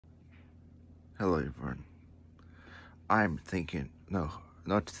Hello everyone. I'm thinking, no,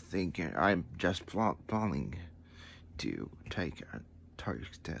 not thinking, I'm just planning to take a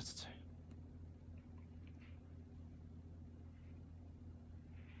Toeic test.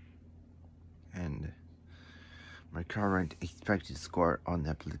 And my current expected score on the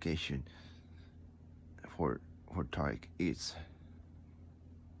application for Toeic is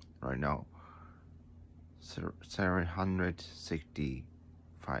right now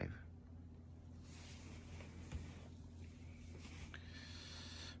 765.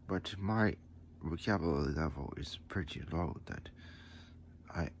 But my vocabulary level is pretty low that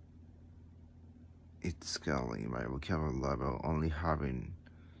it's scaling my vocabulary level only having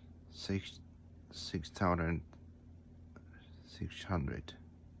 6,600.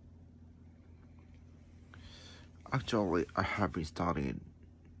 Actually, I have been studying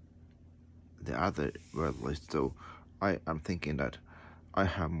the other word list, so I am thinking that I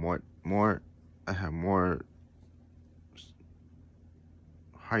have more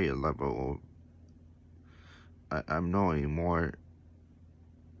higher level. I'm knowing more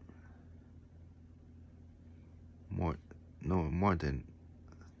than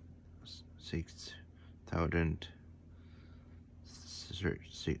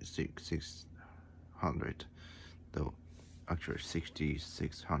 6,600, though actually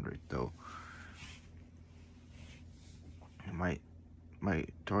 6,600 though. My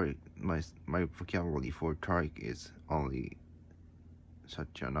vocabulary for Toeic is only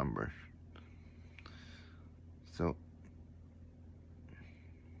such a number. So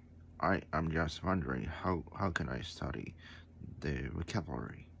I'm just wondering how can I study the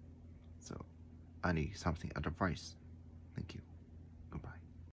vocabulary. So I need something advice. Thank you.